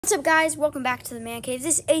What's up, guys? Welcome back to the Man Cave.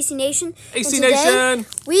 This is AC Nation. AC Nation!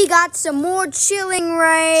 We got some more chilling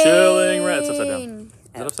rain. Chilling rain. It's upside down.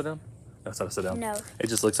 Is it upside down? No, it's not upside down. No. It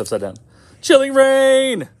just looks upside down. Chilling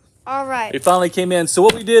rain! All right. It finally came in. So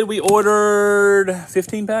what we did, we ordered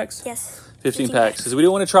 15 packs? Yes. 15 packs. Because we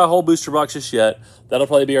don't want to try a whole booster box just yet. That'll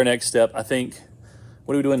probably be our next step. I think,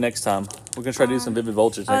 what are we doing next time? We're going to try to do some Vivid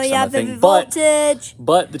Voltage next time, I think. Vivid Voltage.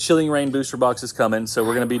 But the Chilling Rain booster box is coming, so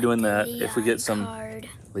we're going to be doing that if we get some...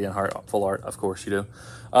 Leon Hart, full art, of course you do.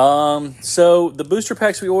 So the booster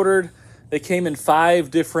packs we ordered, they came in 5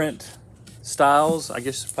 different styles, I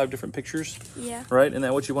guess 5 different pictures. Yeah. Right? Isn't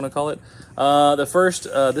that what you want to call it? The first,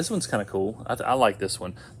 this one's kind of cool. I like this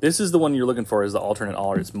one. This is the one you're looking for, is the alternate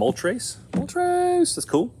art. It's Moltres. Moltres, that's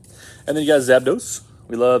cool. And then you got Zapdos.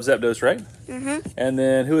 We love Zapdos, right? Mm-hmm. And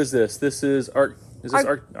then who is this? This is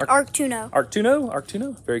Arctuno.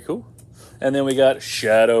 Arctuno, very cool. And then we got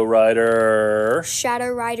Shadow Rider.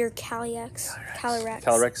 Calyrex.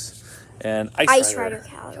 And Ice Rider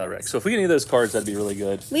Calyrex. So if we get any of those cards, that'd be really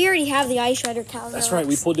good. We already have the Ice Rider Calyrex. That's right.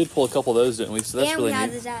 We did pull a couple of those, didn't we? So that's really neat.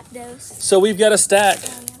 And we have the Zapdos. So we've got a stack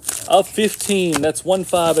of 15. That's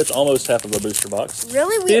 1/5. That's almost half of a booster box.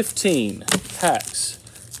 Really? 15 packs.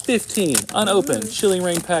 15 unopened Chilling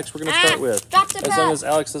Rain packs we're going to start with. As long as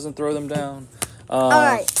Alex doesn't throw them down. All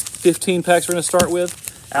right. 15 packs we're going to start with.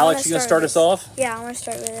 Alex, you going to start us off? Yeah, I'm going to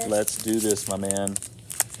start with it. Let's do this, my man.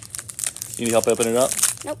 You need help open it up?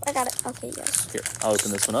 Nope, I got it. Okay, yes. Here, I'll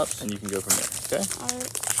open this one up, and you can go from there, okay? All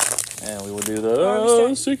right. And we will do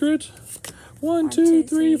the secret. 1, 2,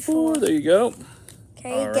 3, 4. There you go.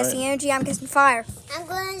 Okay, guessing energy. I'm guessing fire. I'm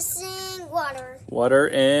going to sing water. Water,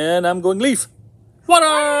 and I'm going leaf. Water!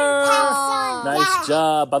 Oh, nice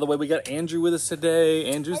job. By the way, we got Andrew with us today.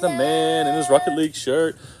 Andrew's the man in his Rocket League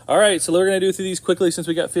shirt. All right, so we're going to do through these quickly since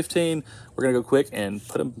we got 15. We're going to go quick and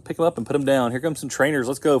pick them up and put them down. Here comes some trainers.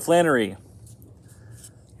 Let's go. Flannery.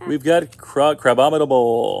 We've got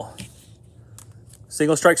Crabominable.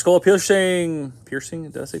 Single Strike Skull Piercing.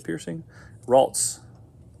 Piercing? Did I say piercing? Ralts.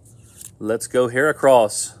 Let's go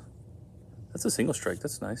Heracross. That's a single strike.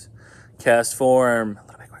 That's nice. Cast Form.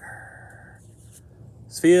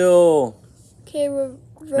 Spheal. Okay, reverse.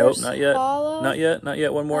 Nope, not yet. Hollow. Not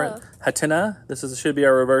yet. One more. Hatena. This should be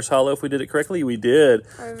our reverse hollow if we did it correctly. We did.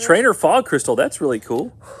 Trainer Fog Crystal. That's really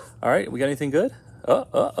cool. All right, we got anything good?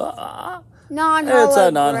 Non-hollow. It's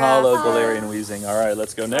a non-hollow Galarian Weezing. All right,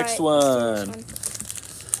 let's go next one.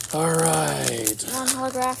 All right.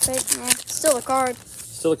 Non-holographic. Still a card.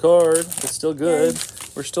 Still a card. It's still good.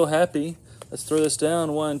 We're still happy. Let's throw this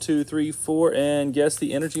down. 1, 2, 3, 4, and guess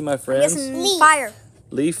the energy, my friends. Fire.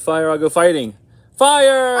 Leaf, fire. I'll go fighting.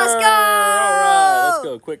 Fire! Let's go! All right, let's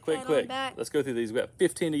go. Quick. Back. Let's go through these. We got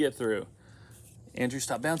 15 to get through. Andrew,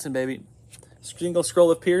 stop bouncing, baby. Single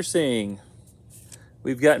Scroll of Piercing.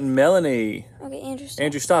 We've got Melanie. Okay, Andrew, stop.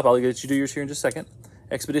 Andrew, stop. I'll let you do yours here in just a second.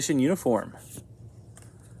 Expedition Uniform.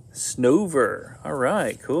 Snover. All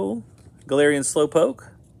right, cool. Galarian Slowpoke.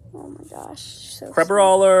 Oh my gosh. So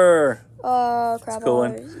Crabrawler. Oh, Crabrawler. Cool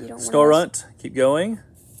one. Snorunt. Keep going.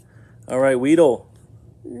 All right, Weedle.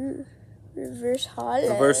 Reverse hollow.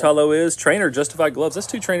 Reverse hollow is Trainer Justified Gloves. That's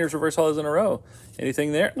 2 trainers reverse hollows in a row.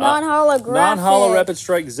 Anything there? Non-holographic. Non-hollow Rapid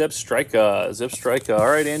Strike Zip-Strika. All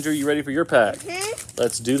right, Andrew, you ready for your pack?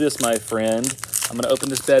 Let's do this, my friend. I'm going to open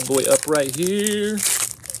this bad boy up right here.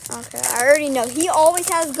 Okay, I already know. He always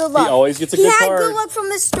has good luck. He always gets a good card. He had good luck from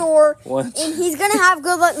the store, and he's going to have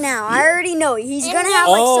good luck now. I already know. He's going to have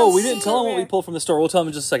like some... we didn't tell him what we pulled from the store. We'll tell him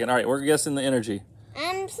in just a second. All right, we're guessing the energy.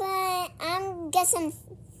 I'm guessing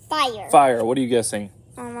fire. Fire. What are you guessing?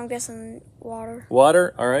 I'm guessing water.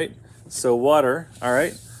 Water. All right. So water. All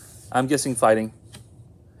right. I'm guessing fighting.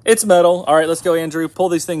 It's metal. All right, let's go, Andrew. Pull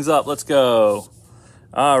these things up. Let's go.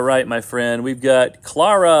 All right, my friend. We've got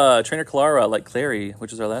Clara, Trainer Clara, like Clary,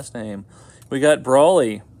 which is our last name. We got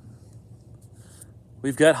Brawly.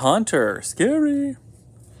 We've got Haunter. Scary.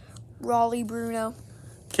 Raleigh Bruno.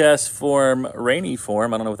 Cast Form, Rainy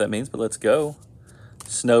Form. I don't know what that means, but let's go.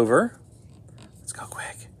 Snover. Let's go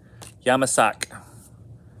quick. Yamasak.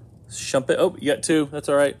 Shumpet. Oh, you got 2. That's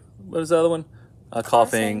all right. What is the other one?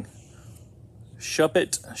 Coughing.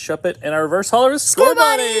 Shuppet. And our reverse holler is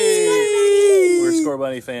Scorbunny. We're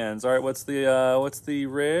Scorbunny fans. All right, what's the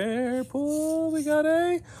rare pull? We got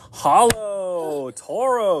a hollow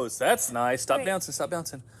Tauros. That's nice. Stop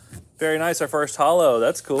bouncing. Very nice. Our first hollow.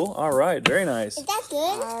 That's cool. All right, very nice. Is that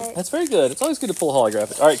good? That's very good. It's always good to pull a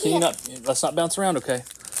holographic. All right, can you not? Let's not bounce around, okay?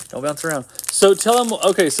 Don't bounce around. So tell them.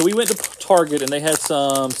 Okay, so we went to Target and they had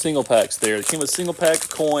some single packs there. It came with single pack,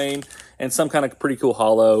 coin, and some kind of pretty cool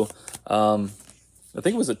hollow. I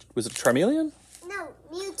think it was a Charmeleon. No,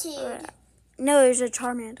 Mewtwo. No, it was a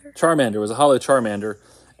Charmander. Charmander. It was a hollow Charmander.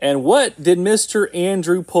 And what did Mr.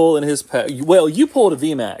 Andrew pull in his pack? Well, you pulled a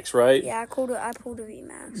VMAX, right? Yeah, I pulled a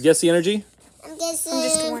VMAX. Guess the energy? I'm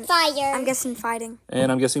guessing fire. I'm guessing fighting.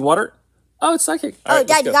 And I'm guessing water? Oh, it's psychic. All right,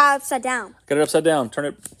 Dad, you got it upside down. Got it upside down. Turn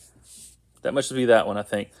it. That must be that one, I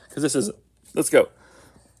think. Because this is... Let's go.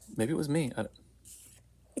 Maybe it was me.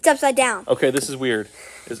 It's upside down. Okay, this is weird.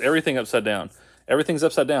 Is everything upside down? Everything's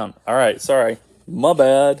upside down. All right, sorry. My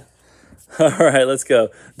bad. All right, let's go.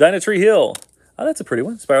 Dynatree Hill. Oh, that's a pretty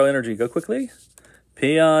one. Spiral Energy. Go quickly.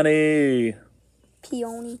 Peony.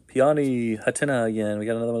 Peony. Hatenna again. We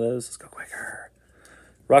got another one of those. Let's go quicker.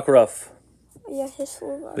 Rockruff. Yeah, his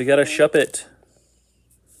full. We got a Shuppet.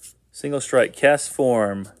 Single Strike. Cast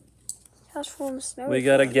Form. We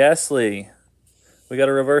got a Ghastly. We got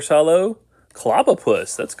a Reverse Hollow.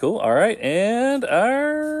 Clobbopus. That's cool. All right. And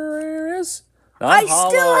ours. I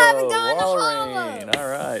still haven't gotten a hollow. All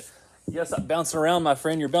right. Yes, I'm bouncing around, my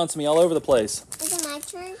friend. You're bouncing me all over the place. Is it my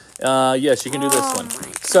turn? Yes, you can do this one.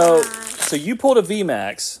 So you pulled a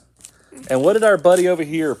VMAX. And what did our buddy over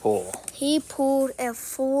here pull? He pulled a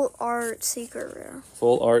full art secret rare.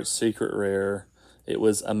 Full art secret rare. It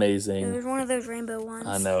was amazing. It was one of those rainbow ones.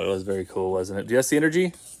 I know, it was very cool, wasn't it? Do you guess the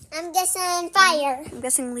energy? I'm guessing fire. I'm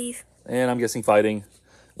guessing leaf. And I'm guessing fighting.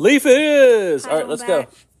 Leaf it is! All right, let's go.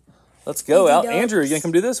 Let's go. Out. Andrew, you going to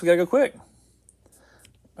come do this? We got to go quick.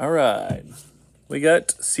 All right. We got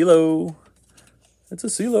CeeLo. It's a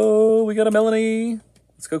CeeLo. We got a Melanie.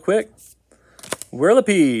 Let's go quick.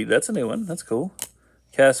 Whirlipede. That's a new one. That's cool.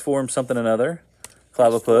 Cast Form something another.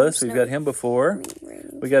 Clobbopus. We've got him before.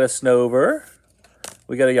 We got a Snover.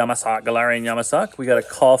 We got a Yamasak. Galarian Yamasak. We got a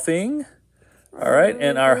Coughing. All right.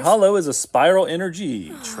 And our hollow is a Spiral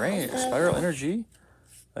Energy. Spiral Energy.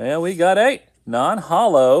 And we got a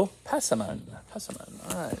non-hollow Pessimon.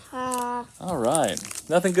 All right. All right.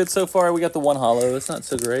 Nothing good so far. We got the one hollow. It's not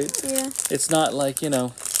so great. Yeah. It's not like, you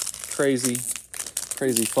know, crazy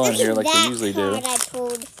fun here like we usually do.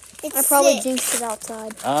 I probably jinxed it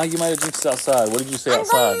outside. You might have jinxed it outside. What did you say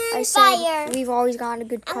outside? I said we've always gotten a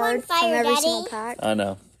good card from every single pack. I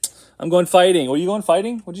know. I'm going fighting. Were you going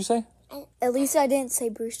fighting? What'd you say? At least I didn't say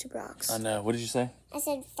booster box. I know. What did you say? I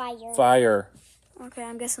said fire. Fire. Okay,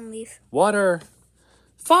 I'm guessing leaf. Water.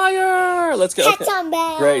 Fire! Let's go. Okay.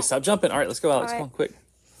 Bell. Great. Stop jumping. All right, let's go, Alex. Come on, quick.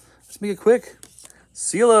 Let's make it quick.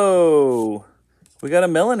 CeeLo. We got a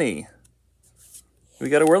Melanie. We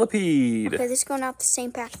got a Whirlipede. Okay, this is going out the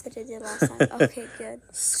same pack that I did last time. Okay, good.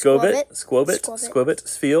 Squobit.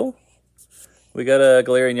 Sfeel. We got a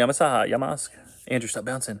Galarian Yamask. Andrew, stop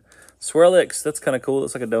bouncing. Swirlix. That's kind of cool.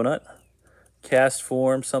 Looks like a donut. Cast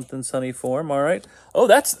Form, something Sunny Form. All right. Oh,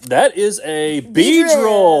 that is a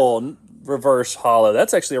Beedrill reverse hollow.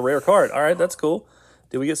 That's actually a rare card. All right, that's cool.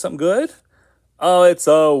 Did we get something good? Oh, it's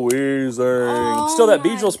a Weezing. Still, that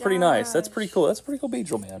Beedrill's pretty nice. That's pretty cool. That's a pretty cool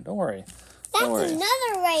Beedrill, man. Don't worry. That's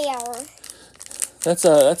another rare. That's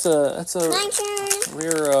a My turn.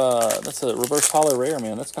 rare. That's a reverse hollow rare,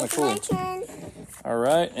 man. That's kind of cool. My turn. All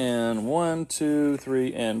right, and 1, 2,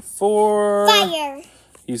 3, and 4. Fire.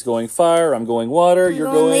 He's going fire. I'm going water.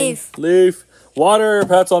 You're going leaf. Water.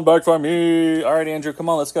 Pat's on back from me. All right, Andrew, come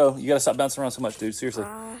on, let's go. You got to stop bouncing around so much, dude. Seriously.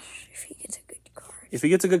 If he gets a good card. If he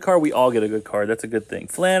gets a good card, we all get a good card. That's a good thing.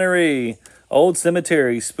 Flannery. Old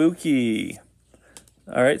Cemetery. Spooky.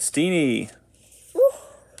 All right, Steenie.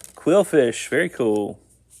 Quillfish. Very cool.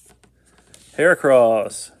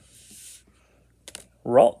 Heracross.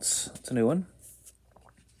 Ralts. That's a new one.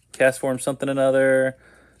 Cast Form something another.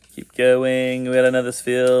 Keep going. We got another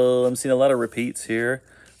Sfeel. I'm seeing a lot of repeats here.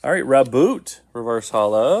 All right, Raboot. Reverse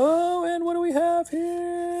hollow. And what do we have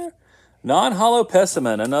here? Non-hollow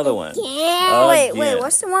Pessimon. Another one. Yeah. Wait.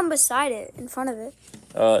 What's the one beside it, in front of it?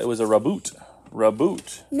 It was a Raboot.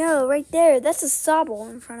 No, right there. That's a Sobble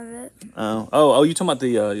in front of it. Oh, you talking about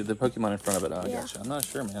the Pokemon in front of it. Oh, I gotcha. I'm not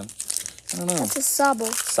sure, man. I don't know. That's a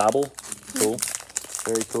Sobble. Sobble. Cool.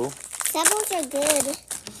 Very cool. Sobbles are good.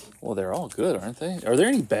 Well, they're all good, aren't they? Are there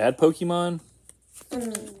any bad Pokemon?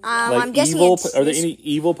 I'm guessing evil. Are there any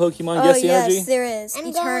evil Pokemon? Guess the energy? Yes, there is. I'm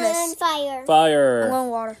Eternus. going fire. Fire. I'm going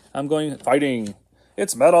water. I'm going fighting.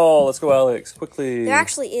 It's metal. Let's go, Alex. Quickly. There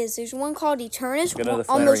actually is. There's one called Eternus. Get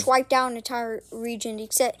Almost wiped out an entire region,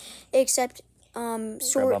 except the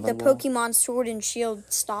Pokemon Sword and Shield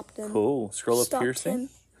stopped them. Cool. Scroll of Piercing.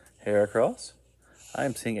 Heracross. I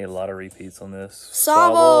am seeing a lot of repeats on this.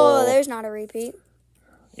 Sobble. There's not a repeat.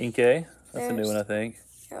 Inkay. That's a new one, I think.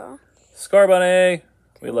 Yeah. Scarbunny.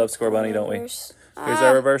 We love Scarbunny, don't we? Here's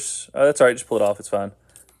our reverse. Oh, that's all right. Just pull it off. It's fine.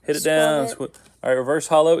 Hit it down. All right, reverse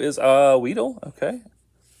hollow is Weedle. Okay.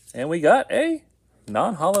 And we got a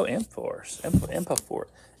non-hollow Amphaforce.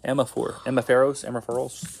 Amapheros.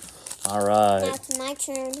 All right. Now it's my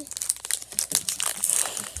turn.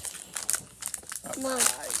 Come on.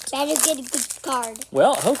 Better get a good card.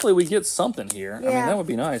 Well, hopefully we get something here. I mean, Yeah. that would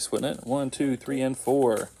be nice, wouldn't it? 1, 2, 3, and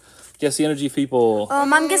 4. Guess the energy, people.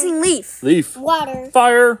 I'm guessing leaf. Leaf. Water.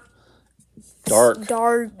 Fire. Dark.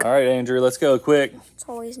 Dark. All right, Andrew, let's go quick. It's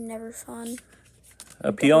always never fun.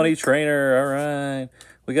 A peony trainer. All right.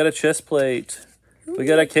 We got a chest plate. We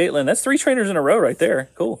got a Caitlin. That's 3 trainers in a row right there.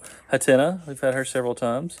 Cool. Hatena. We've had her several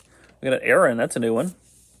times. We got an Aaron. That's a new one.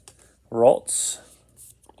 Ralts.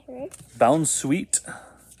 Bound Sweet.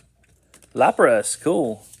 Lapras.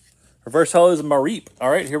 Cool. Reverse Hollow is Mareep. All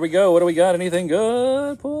right, here we go. What do we got? Anything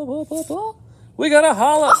good? Pull, pull, pull, pull. We got a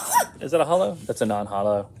hollow. Is that a hollow? That's a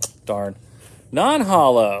non-hollow. Darn.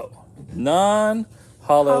 Non-hollow. Non-hollow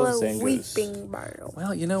Hollow Zangoose. weeping barrel.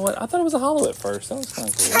 Well, you know what? I thought it was a hollow at first. That was kind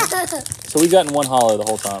of cool. So we've gotten one hollow the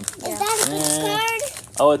whole time. Is that a good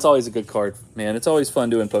card? Oh, it's always a good card. Man, it's always fun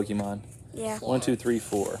doing Pokemon. Yeah. 1, 2, 3,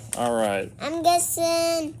 4. All right. I'm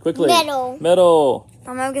guessing Quickly. metal. Metal.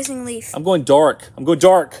 I'm guessing leaf. I'm going dark. I'm going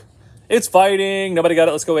dark. It's fighting. Nobody got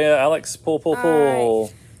it. Let's go, Alex. Pull, pull,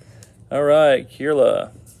 pull. All right.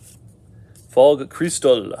 Kirla. Fog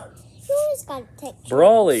Crystal. You always got to take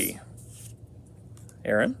Brawly.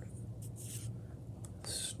 Aaron.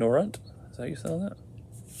 Snorunt. Is that how you spell that?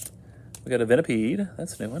 We got a Venipede.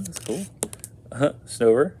 That's a new one. That's cool.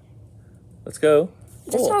 Snover. Let's go.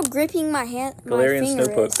 That's how gripping my hand. My Galarian finger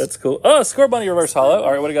Snowpoke. is. That's cool. Oh, Score Bunny Reverse Hollow.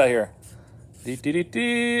 All right, what do we got here?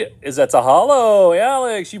 Is that a hollow?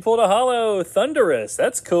 Alex, you pulled a hollow. Thunderous.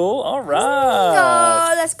 That's cool. All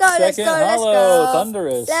right. Let's go. Let's Second go. Let's hollow. go.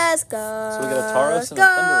 Thunderous. Let's go. So we got a Tauros Let's and a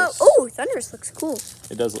Thunderous. Oh, Thunderous looks cool.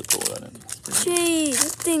 It does look cool, doesn't it? Jeez,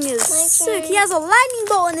 this thing is My sick. turn. He has a lightning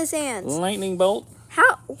bolt in his hands. Lightning Bolt.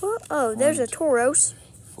 How? What? Oh, there's a Tauros.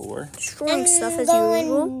 4. Destroying stuff as going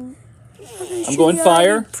usual. I'm going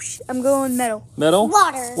fire. I'm going metal. Metal.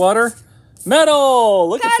 Water. Water. Metal.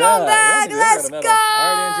 Look at Metal that. bag, We're gonna let's get rid of metal. go.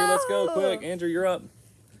 All right, Andrew, let's go quick. Andrew, you're up.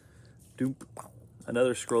 Doop.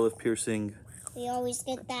 Another scroll of piercing. We always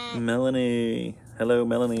get that. Melanie. Hello,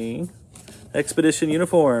 Melanie. Expedition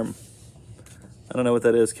uniform. I don't know what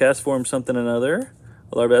that is. Cast form something another.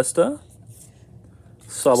 Larvesta.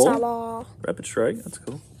 Sobble. Salah. Rapid strike. That's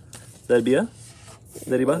cool. Zedbia.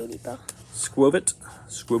 Zediba. Squovit.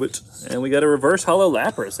 And we got a reverse hollow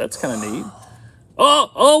Lapras. That's kind of neat.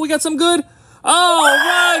 Oh, we got some good. All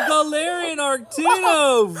right, Galarian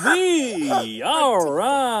Articuno V. All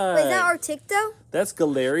right. Wait, is that Arctic though? That's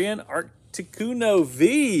Galarian Articuno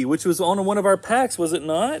V, which was on one of our packs, was it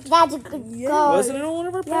not? That's a good card. Wasn't it on one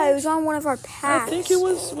of our packs? Yeah, it was on one of our packs. I think it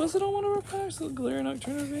was. Was it on one of our packs? The Galarian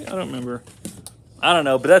Articuno V? I don't remember. I don't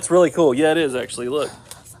know, but that's really cool. Yeah, it is actually. Look,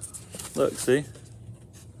 see.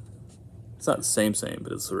 It's not the same,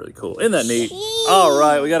 but it's really cool. Isn't that neat? Jeez. All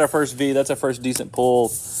right, we got our first V. That's our first decent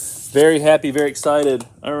pull. Very happy, very excited.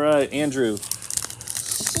 All right, Andrew.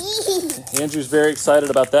 Andrew's very excited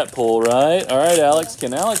about that pull, right? All right, Alex.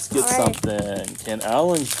 Can Alex get something? Can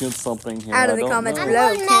Alex get something here? Out of the comments know.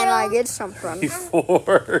 below, going can I metal. get something?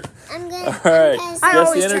 4. I'm good. All right. I Guess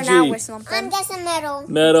always the turn out energy. with something. I'm guessing metal.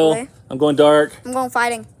 Metal. Okay. I'm going dark. I'm going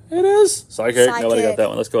fighting. It is. Psychic. Nobody got Psychic. that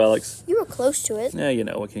one. Let's go, Alex. You were close to it. Yeah, you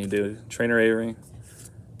know, what can you do? Trainer Avery.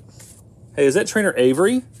 Hey, is that Trainer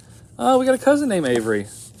Avery? Oh, we got a cousin named Avery.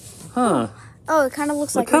 Huh. Oh, it kind of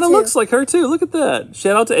looks like It kind of her, too. looks like her, too. Look at that.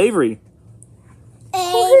 Shout out to Avery.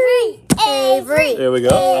 Avery. There we go.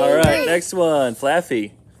 All right, next one.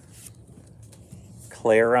 Flaffy.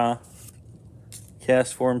 Clara.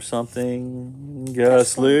 Cast form something.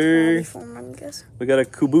 Ghastly. We got a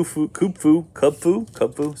Kubfu.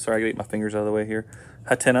 Sorry, I gotta get my fingers out of the way here.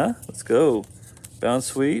 Hatena. Let's go. Bound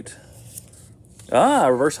Sweet.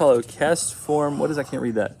 Reverse hollow. Cast form. What is I can't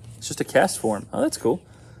read that. It's just a cast form. Oh, that's cool.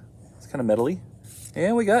 It's kind of metally.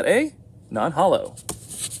 And we got a non-hollow.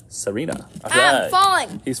 Serena. All right. I'm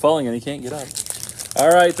falling. He's falling and he can't get up. All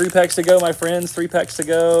right, 3 packs to go, my friends. 3 packs to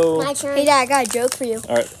go. My turn. Hey, Dad, I got a joke for you.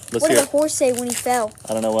 All right, let's What hear did the it. horse say when he fell?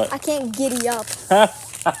 I don't know what. I can't giddy up.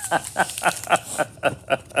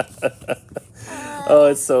 Oh,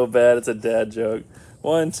 it's so bad. It's a dad joke.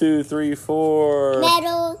 1, 2, 3, 4.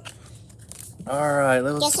 Metal. All right,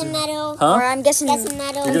 let's Guessing see. metal. Huh? Or I'm guessing. Guessing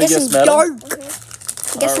metal. You're I'm gonna guessing guess metal? dark.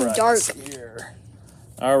 I'm guessing All right, dark. let's see here.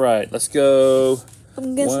 All right, let's go.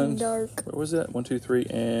 I'm guessing One. dark. What was that? 1, 2, 3,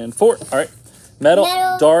 and 4. All right. Metal,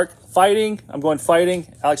 Metal. dark, fighting. I'm going fighting.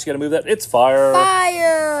 Alex, you got to move that. It's fire.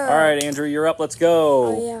 Fire. All right, Andrew, you're up. Let's go.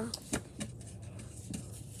 Oh, yeah.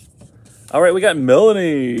 All right, we got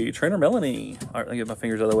Melanie, Trainer Melanie. All right, let me get my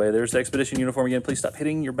fingers out of the way. There's the Expedition uniform again. Please stop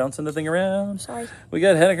hitting. You're bouncing the thing around. Sorry. We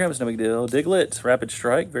got Henagrams, no big deal. Diglett, Rapid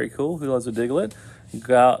Strike, very cool. Who loves a Diglett?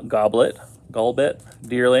 Goblet,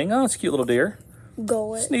 Deerling. Oh, it's a cute little deer.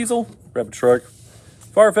 Gullet. Sneasel, Rapid Strike.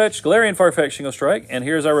 Farfetch, Galarian Farfetch, Single Strike. And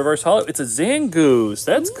here's our reverse holo. It's a Zangoose.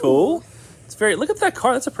 That's cool. It's very, look at that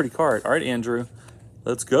card. That's a pretty card. All right, Andrew.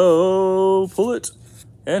 Let's go. Pull it.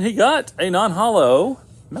 And he got a non-holo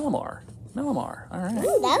Malamar. All right.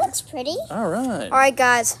 Ooh, that looks pretty. All right. All right,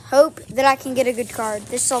 guys. Hope that I can get a good card.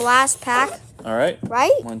 This is the last pack. All right.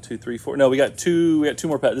 Right? 1, 2, 3, 4. No, we got two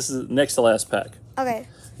more packs. This is next to last pack. Okay.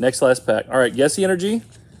 Next to last pack. All right. Guess the energy.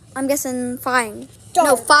 I'm guessing fire. Dark.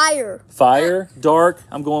 No, fire. Fire. Dark.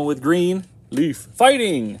 I'm going with green. Leaf.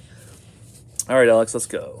 Fighting. All right, Alex. Let's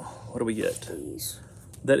go. What do we get? Please.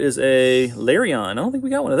 That is a Larion. I don't think we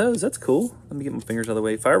got one of those. That's cool. Let me get my fingers out of the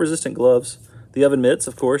way. Fire-resistant gloves. The oven mitts,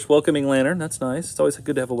 of course. Welcoming lantern. That's nice. It's always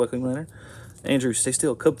good to have a welcoming lantern. Andrew, stay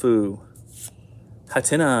still. Kubfu.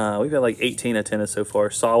 Hatena. We've got like 18 Hatena so far.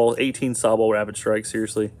 Sobble. 18 Sobble Rapid Strike.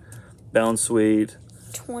 Seriously. Bound Sweet.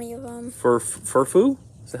 20 of them. Furfu?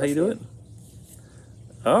 Is that how you do it?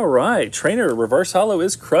 All right. Trainer reverse holo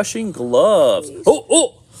is Crushing Gloves. Please.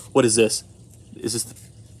 Oh! What is this? Is this the...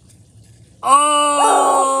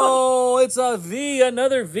 Oh, it's a V,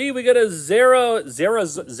 another V. We got a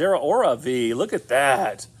Zera Aura V. Look at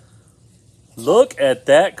that. Look at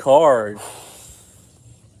that card.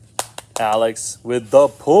 Alex with the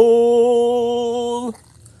pull.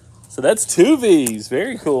 So that's 2 Vs.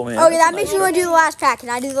 Very cool, man. Okay, that makes me want to do the last pack. Can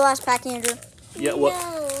I do the last pack, Andrew? Yeah,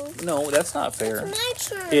 well, no, that's not fair. It's my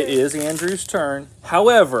turn. It is Andrew's turn.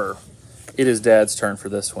 However, it is Dad's turn for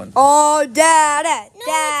this one. Oh, Dad. It's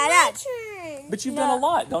my turn. But you've done a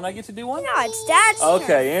lot. Don't I get to do one? No, it's Dad's turn.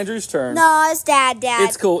 Okay, Andrew's turn. No, it's Dad.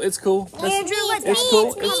 It's cool. That's- Andrew, let It's me.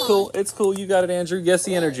 cool. It's cool. It's cool. You got it, Andrew. Guess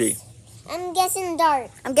the energy. I'm guessing dark.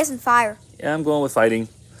 I'm guessing fire. Yeah, I'm going with fighting.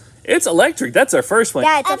 It's electric. That's our first one.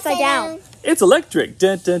 Yeah, it's upside down. It's electric.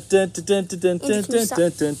 Dun, dun, dun, dun, dun, dun, dun, Andrew, can you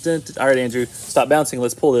dun, dun, dun, dun. All right, Andrew. Stop bouncing.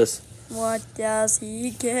 Let's pull this. What does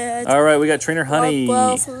he get? All right, we got Trainer Honey.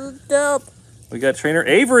 Up. We got Trainer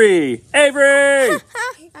Avery. Avery!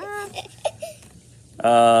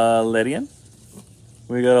 Lydian.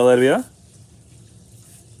 We got Olivia.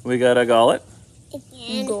 We got a Gullet.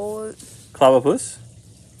 Again. Gold. Clavopus.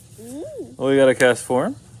 Ooh. We got a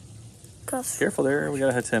Castform. Cuff. Careful there. We got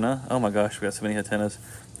a Hatena. Oh my gosh, we got so many Hatenas.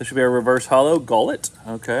 This should be a reverse holo Gullet.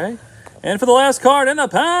 Okay. And for the last card in the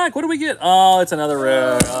pack, what do we get? Oh, it's another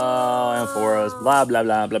rare. Oh, Amphoras. Blah, blah,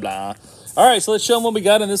 blah, blah, blah. All right, so let's show them what we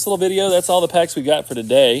got in this little video. That's all the packs we got for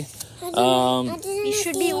today. You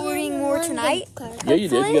should be ordering more tonight. Yeah, you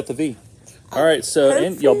did. You got the V. All right, so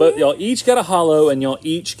and y'all each got a holo and y'all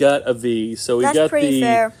each got a V. So we That's got pretty the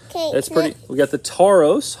fair. Okay, That's pretty. We got the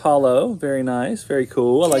Tauros holo. Very nice. Very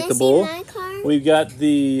cool. I like the bull. My card? We've got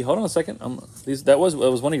the. Hold on a second. That was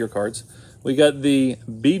one of your cards. We got the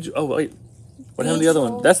Beedrill. Oh wait, what happened to the other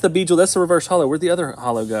one? That's the Beedrill. That's the reverse holo. Where'd the other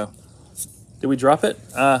holo go? Did we drop it?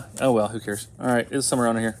 Oh well, who cares? All right, it's somewhere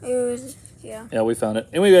on here. Yeah. Yeah, we found it.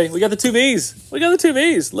 Anyway, we got the 2 Vs. We got the 2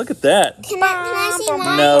 Vs. Look at that. Can I see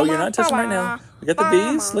mine? No, you're not touching right now. We got the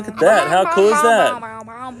Vs. Look at that. How cool is that?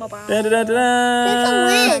 Da, da, da,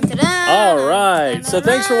 da, da. All right. So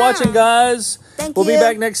thanks for watching, guys. Thank We'll you. be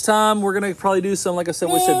back next time. We're gonna probably do some, like I said,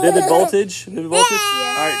 we said Vivid Voltage. Vivid Voltage.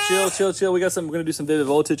 All right, chill. We got some. We're gonna do some Vivid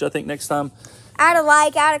Voltage. I think next time. Add a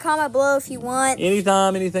like, add a comment below if you want.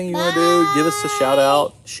 Anytime, anything you want to do, give us a shout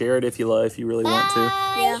out. Share it if you love, if you really want to.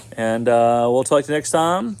 Yeah. And we'll talk to you next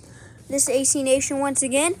time. This is AC Nation once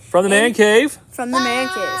again. From the Man Cave. From the Man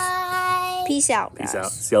Cave. Bye. Peace out, guys. Peace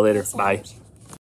out. See y'all later. Bye.